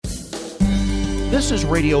This is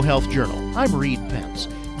Radio Health Journal. I'm Reed Pence.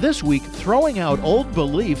 This week, throwing out old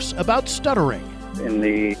beliefs about stuttering. In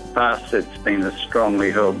the past, it's been a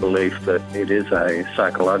strongly held belief that it is a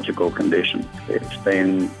psychological condition. It's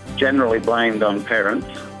been generally blamed on parents,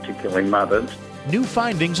 particularly mothers. New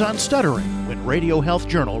findings on stuttering when Radio Health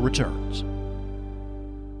Journal returns.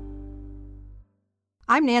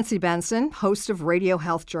 I'm Nancy Benson, host of Radio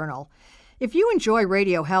Health Journal. If you enjoy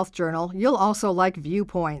Radio Health Journal, you'll also like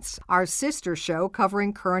Viewpoints, our sister show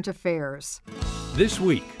covering current affairs. This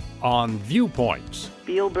week on Viewpoints.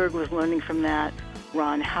 Spielberg was learning from that.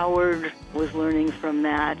 Ron Howard was learning from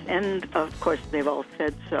that. And, of course, they've all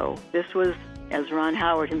said so. This was, as Ron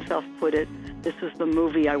Howard himself put it, this is the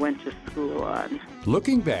movie I went to school on.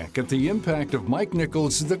 Looking back at the impact of Mike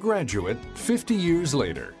Nichols' The Graduate 50 years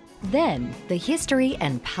later. Then, the history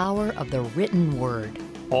and power of the written word.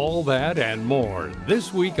 All that and more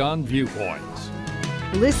this week on Viewpoints.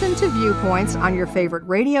 Listen to Viewpoints on your favorite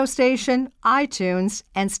radio station, iTunes,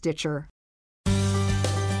 and Stitcher.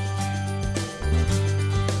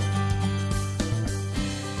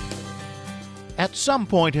 At some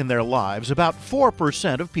point in their lives, about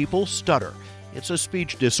 4% of people stutter. It's a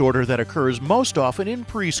speech disorder that occurs most often in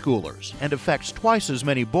preschoolers and affects twice as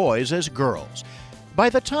many boys as girls. By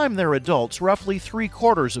the time they're adults, roughly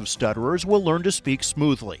 3/4 of stutterers will learn to speak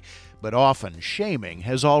smoothly, but often shaming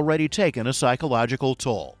has already taken a psychological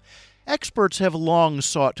toll. Experts have long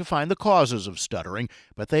sought to find the causes of stuttering,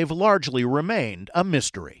 but they've largely remained a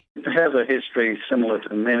mystery. It has a history similar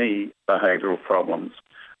to many behavioral problems,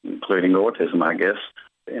 including autism, I guess.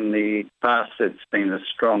 In the past, it's been a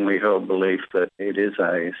strongly held belief that it is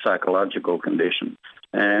a psychological condition,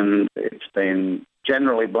 and it's been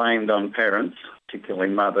generally blamed on parents,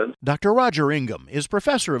 particularly mothers. Dr. Roger Ingham is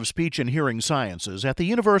professor of speech and hearing sciences at the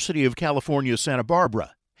University of California, Santa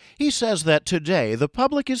Barbara. He says that today the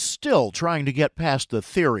public is still trying to get past the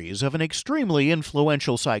theories of an extremely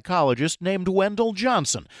influential psychologist named Wendell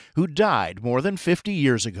Johnson, who died more than 50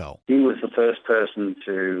 years ago. He was the first person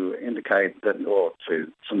to indicate that, or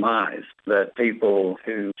to surmise, that people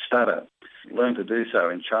who stutter learn to do so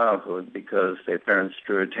in childhood because their parents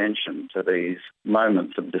drew attention to these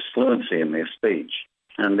moments of disfluency in their speech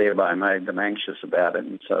and thereby made them anxious about it.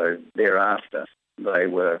 And so thereafter, they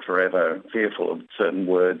were forever fearful of certain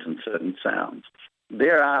words and certain sounds.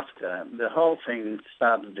 Thereafter, the whole thing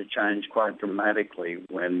started to change quite dramatically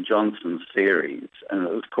when Johnson's theories, and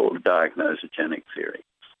it was called diagnosogenic theory,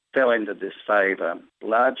 fell into disfavor,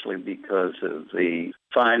 largely because of the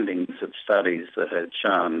findings of studies that had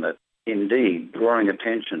shown that indeed, drawing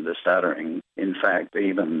attention to stuttering, in fact,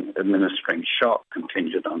 even administering shock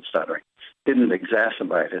contingent on stuttering, didn't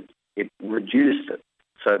exacerbate it, it reduced it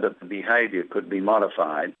so that the behavior could be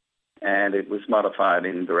modified, and it was modified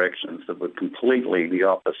in directions that were completely the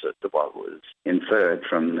opposite of what was inferred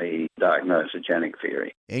from the diagnosogenic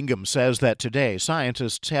theory. Ingham says that today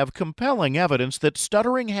scientists have compelling evidence that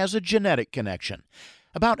stuttering has a genetic connection.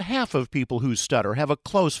 About half of people who stutter have a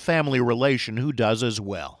close family relation who does as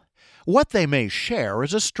well. What they may share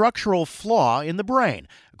is a structural flaw in the brain,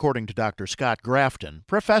 according to Dr. Scott Grafton,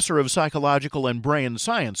 professor of psychological and brain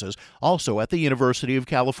sciences, also at the University of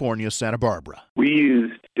California, Santa Barbara. We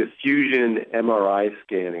used diffusion MRI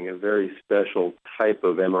scanning, a very special type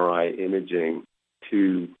of MRI imaging,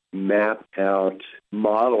 to map out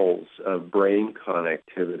models of brain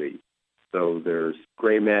connectivity. So there's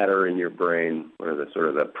gray matter in your brain where the sort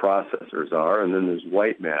of the processors are, and then there's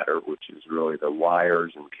white matter, which is really the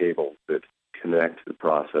wires and cables that connect the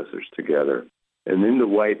processors together. And in the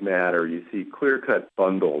white matter, you see clear-cut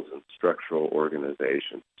bundles and structural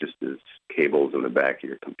organization, just as cables in the back of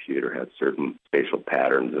your computer have certain spatial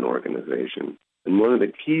patterns and organization. And one of the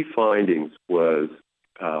key findings was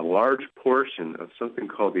a large portion of something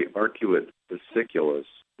called the arcuate fasciculus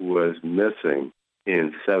was missing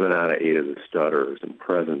in 7 out of 8 of the stutterers and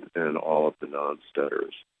present in all of the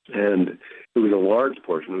non-stutterers. And it was a large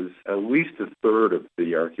portion. It was at least a third of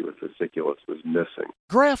the arcuate fasciculus was missing.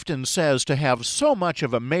 Grafton says to have so much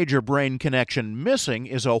of a major brain connection missing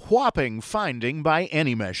is a whopping finding by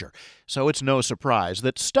any measure. So it's no surprise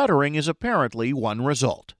that stuttering is apparently one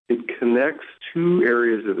result. It connects two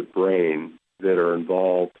areas of the brain that are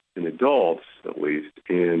involved in adults, at least,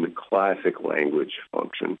 in classic language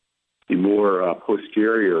function. The more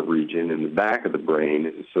posterior region in the back of the brain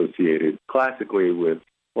is associated classically with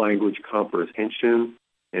language comprehension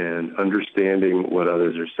and understanding what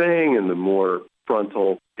others are saying, and the more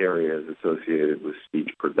frontal areas associated with speech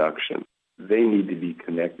production. They need to be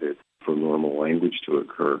connected for normal language to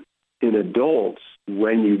occur. In adults,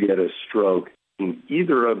 when you get a stroke in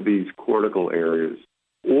either of these cortical areas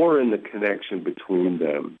or in the connection between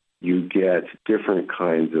them, you get different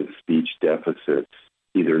kinds of speech deficits,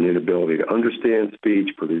 either an inability to understand speech,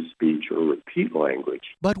 produce speech, or repeat language.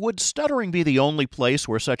 But would stuttering be the only place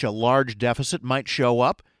where such a large deficit might show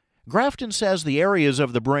up? Grafton says the areas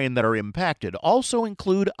of the brain that are impacted also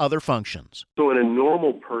include other functions. So in a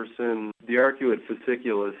normal person, the arcuate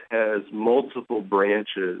fasciculus has multiple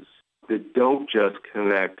branches that don't just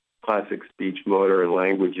connect classic speech, motor, and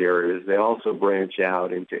language areas. They also branch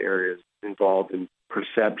out into areas involved in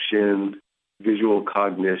perception, visual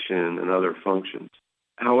cognition, and other functions.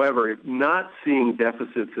 However, not seeing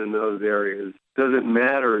deficits in those areas doesn't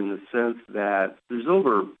matter in the sense that there's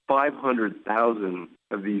over 500,000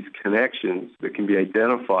 of these connections that can be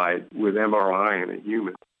identified with MRI in a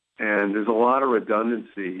human. And there's a lot of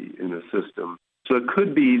redundancy in the system. So it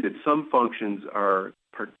could be that some functions are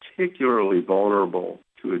particularly vulnerable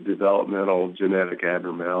to a developmental genetic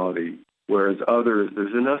abnormality, whereas others,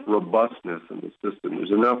 there's enough robustness in the system.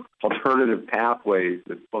 There's enough alternative pathways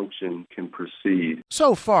that function can proceed.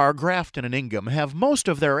 So far, Grafton and Ingham have most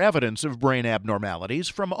of their evidence of brain abnormalities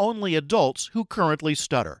from only adults who currently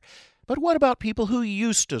stutter. But what about people who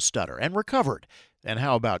used to stutter and recovered? And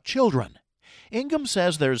how about children? Ingham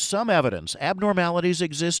says there's some evidence abnormalities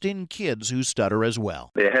exist in kids who stutter as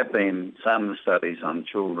well. There have been some studies on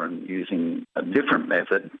children using a different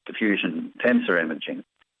method, diffusion tensor imaging,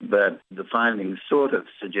 but the findings sort of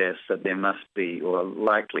suggest that there must be, or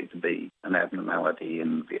likely to be, an abnormality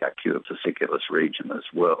in the arcuate fasciculus region as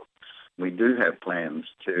well. We do have plans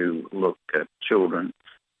to look at children.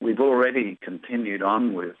 We've already continued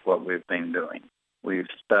on with what we've been doing. We've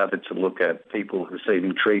started to look at people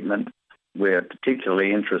receiving treatment. We're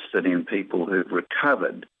particularly interested in people who've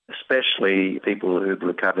recovered, especially people who've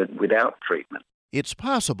recovered without treatment. It's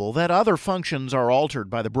possible that other functions are altered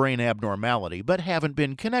by the brain abnormality but haven't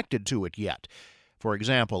been connected to it yet. For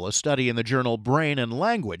example, a study in the journal Brain and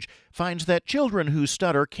Language finds that children who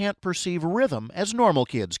stutter can't perceive rhythm as normal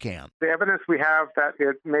kids can. The evidence we have that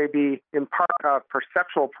it may be in part a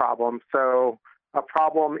perceptual problem, so a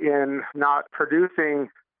problem in not producing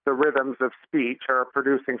the rhythms of speech or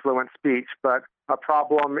producing fluent speech, but a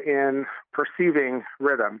problem in perceiving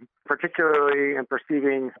rhythm, particularly in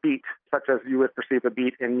perceiving beat, such as you would perceive a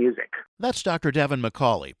beat in music. That's Dr. Devin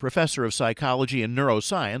McCauley, professor of psychology and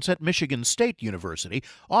neuroscience at Michigan State University,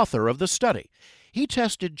 author of the study. He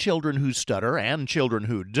tested children who stutter and children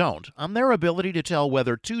who don't on their ability to tell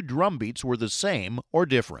whether two drum beats were the same or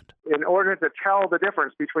different. In order to tell the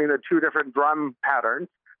difference between the two different drum patterns,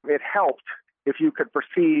 it helped if you could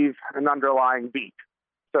perceive an underlying beat.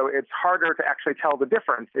 So it's harder to actually tell the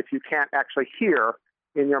difference if you can't actually hear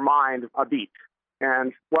in your mind a beat.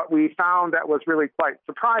 And what we found that was really quite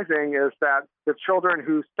surprising is that the children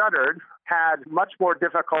who stuttered had much more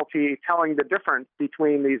difficulty telling the difference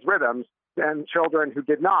between these rhythms than children who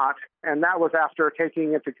did not. And that was after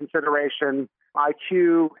taking into consideration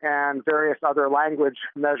IQ and various other language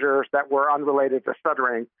measures that were unrelated to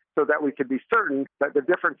stuttering, so that we could be certain that the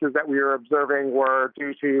differences that we were observing were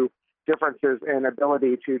due to differences in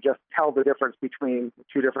ability to just tell the difference between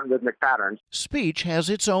two different rhythmic patterns. Speech has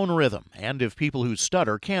its own rhythm, and if people who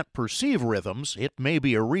stutter can't perceive rhythms, it may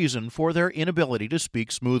be a reason for their inability to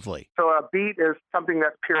speak smoothly. So a beat is something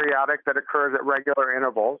that's periodic, that occurs at regular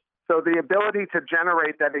intervals. So the ability to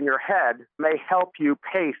generate that in your head may help you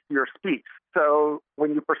pace your speech. So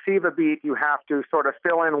when you perceive a beat, you have to sort of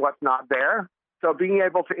fill in what's not there. So being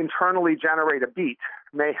able to internally generate a beat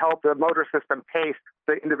may help the motor system pace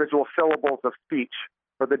the individual syllables of speech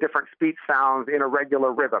or the different speech sounds in a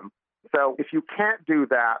regular rhythm. So if you can't do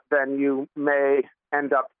that, then you may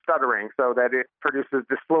end up stuttering so that it produces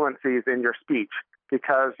disfluencies in your speech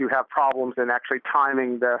because you have problems in actually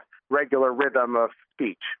timing the regular rhythm of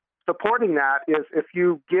speech. Supporting that is if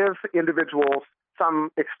you give individuals some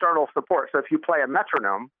external support. So if you play a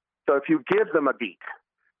metronome, so if you give them a beat,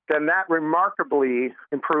 then that remarkably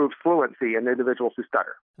improves fluency in individuals who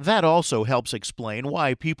stutter. That also helps explain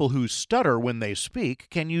why people who stutter when they speak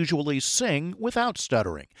can usually sing without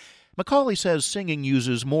stuttering. McCauley says singing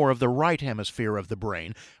uses more of the right hemisphere of the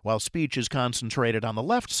brain, while speech is concentrated on the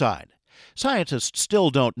left side. Scientists still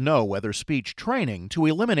don't know whether speech training to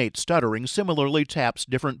eliminate stuttering similarly taps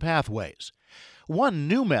different pathways. One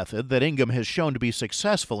new method that Ingham has shown to be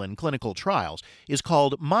successful in clinical trials is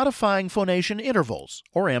called modifying phonation intervals,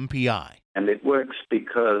 or MPI. And it works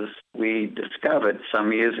because we discovered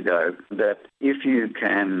some years ago that if you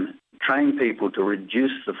can train people to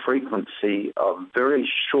reduce the frequency of very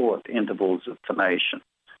short intervals of phonation,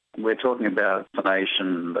 we're talking about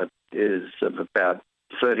phonation that is of about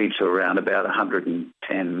 30 to around about 110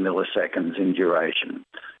 milliseconds in duration.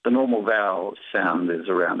 The normal vowel sound is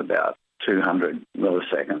around about 200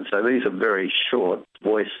 milliseconds. So these are very short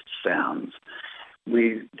voice sounds.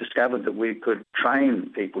 We discovered that we could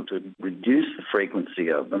train people to reduce the frequency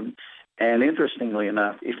of them. And interestingly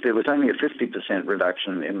enough, if there was only a 50%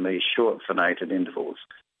 reduction in these short phonated intervals,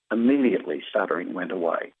 immediately stuttering went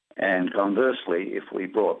away. And conversely, if we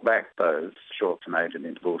brought back those short phonated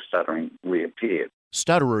intervals, stuttering reappeared.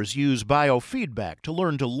 Stutterers use biofeedback to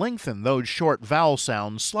learn to lengthen those short vowel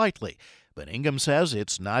sounds slightly. But Ingham says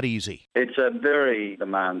it's not easy. It's a very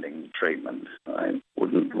demanding treatment. I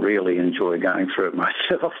wouldn't really enjoy going through it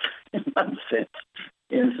myself in one sense,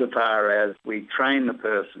 insofar as we train the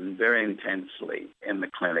person very intensely in the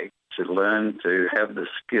clinic to learn to have the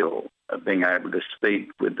skill of being able to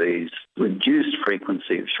speak with these reduced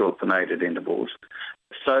frequency of short phonated intervals,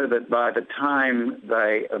 so that by the time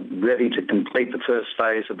they are ready to complete the first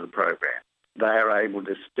phase of the program, they are able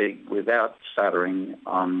to speak without stuttering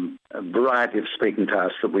on a variety of speaking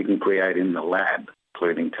tasks that we can create in the lab,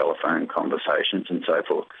 including telephone conversations and so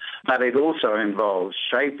forth. But it also involves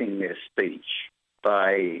shaping their speech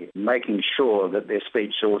by making sure that their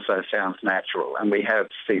speech also sounds natural. And we have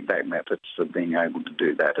feedback methods for being able to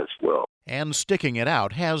do that as well. And sticking it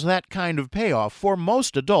out has that kind of payoff for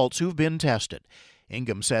most adults who've been tested.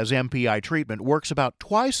 Ingham says MPI treatment works about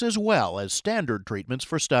twice as well as standard treatments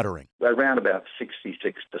for stuttering. Around about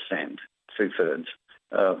 66%, two-thirds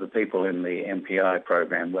of the people in the MPI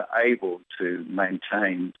program were able to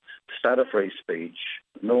maintain stutter-free speech,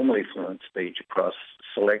 normally fluent speech across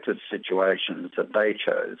selected situations that they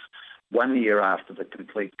chose 1 year after the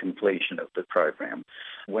completion of the program.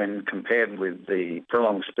 When compared with the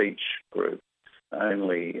prolonged speech group,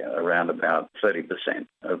 only around about 30%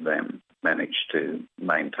 of them managed to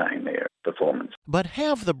maintain their performance. But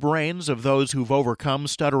have the brains of those who've overcome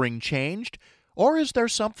stuttering changed? Or is there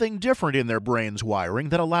something different in their brain's wiring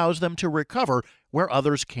that allows them to recover where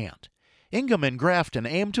others can't? Ingham and Grafton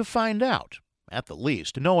aim to find out. At the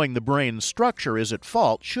least, knowing the brain's structure is at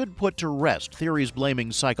fault should put to rest theories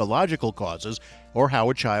blaming psychological causes or how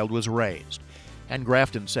a child was raised. And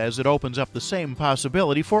Grafton says it opens up the same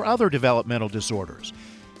possibility for other developmental disorders.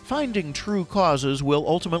 Finding true causes will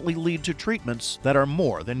ultimately lead to treatments that are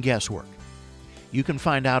more than guesswork. You can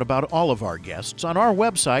find out about all of our guests on our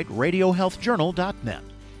website, radiohealthjournal.net.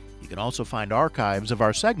 You can also find archives of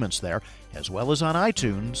our segments there, as well as on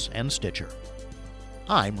iTunes and Stitcher.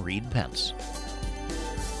 I'm Reed Pence.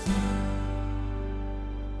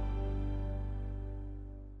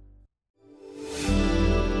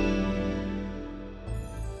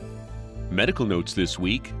 Medical notes this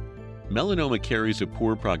week. Melanoma carries a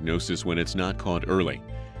poor prognosis when it's not caught early,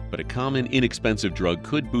 but a common, inexpensive drug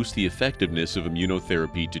could boost the effectiveness of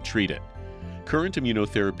immunotherapy to treat it. Current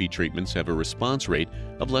immunotherapy treatments have a response rate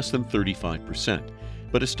of less than 35%,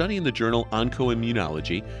 but a study in the journal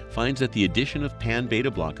Oncoimmunology finds that the addition of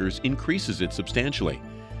pan-beta blockers increases it substantially.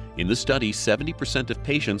 In the study, 70% of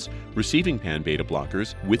patients receiving pan-beta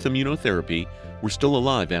blockers with immunotherapy were still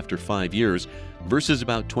alive after 5 years, versus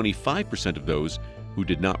about 25% of those who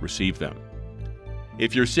did not receive them.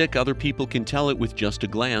 If you're sick, other people can tell it with just a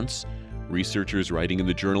glance. Researchers writing in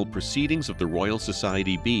the journal Proceedings of the Royal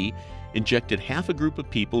Society B injected half a group of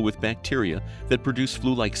people with bacteria that produce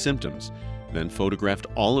flu-like symptoms, then photographed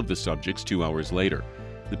all of the subjects 2 hours later.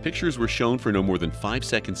 The pictures were shown for no more than 5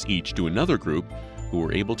 seconds each to another group, who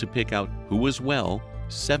were able to pick out who was well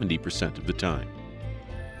 70% of the time.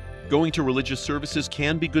 Going to religious services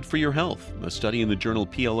can be good for your health. A study in the journal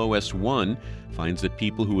PLOS-1 finds that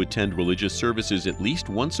people who attend religious services at least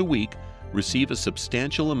once a week receive a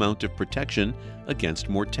substantial amount of protection against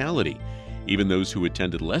mortality. Even those who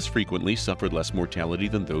attended less frequently suffered less mortality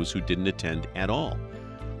than those who didn't attend at all.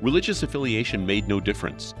 Religious affiliation made no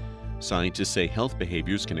difference. Scientists say health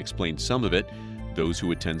behaviors can explain some of it. Those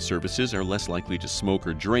who attend services are less likely to smoke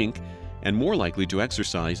or drink, and more likely to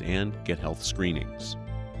exercise and get health screenings.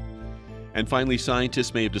 And finally,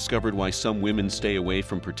 scientists may have discovered why some women stay away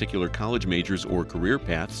from particular college majors or career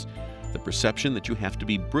paths: the perception that you have to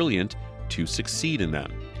be brilliant to succeed in them.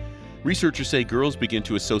 Researchers say girls begin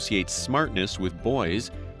to associate smartness with boys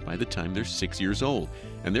by the time they're 6 years old,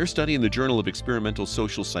 and their study in the Journal of Experimental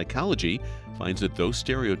Social Psychology finds that those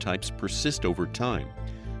stereotypes persist over time.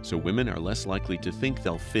 So women are less likely to think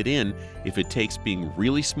they'll fit in if it takes being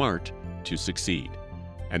really smart to succeed.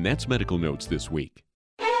 And that's Medical Notes this week.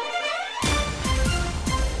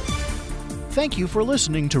 Thank you for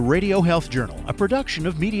listening to Radio Health Journal, a production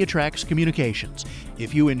of MediaTrax Communications.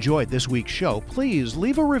 If you enjoyed this week's show, please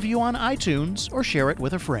leave a review on iTunes or share it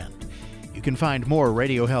with a friend. You can find more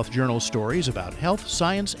Radio Health Journal stories about health,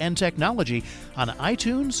 science, and technology on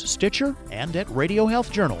iTunes, Stitcher, and at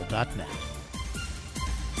radiohealthjournal.net.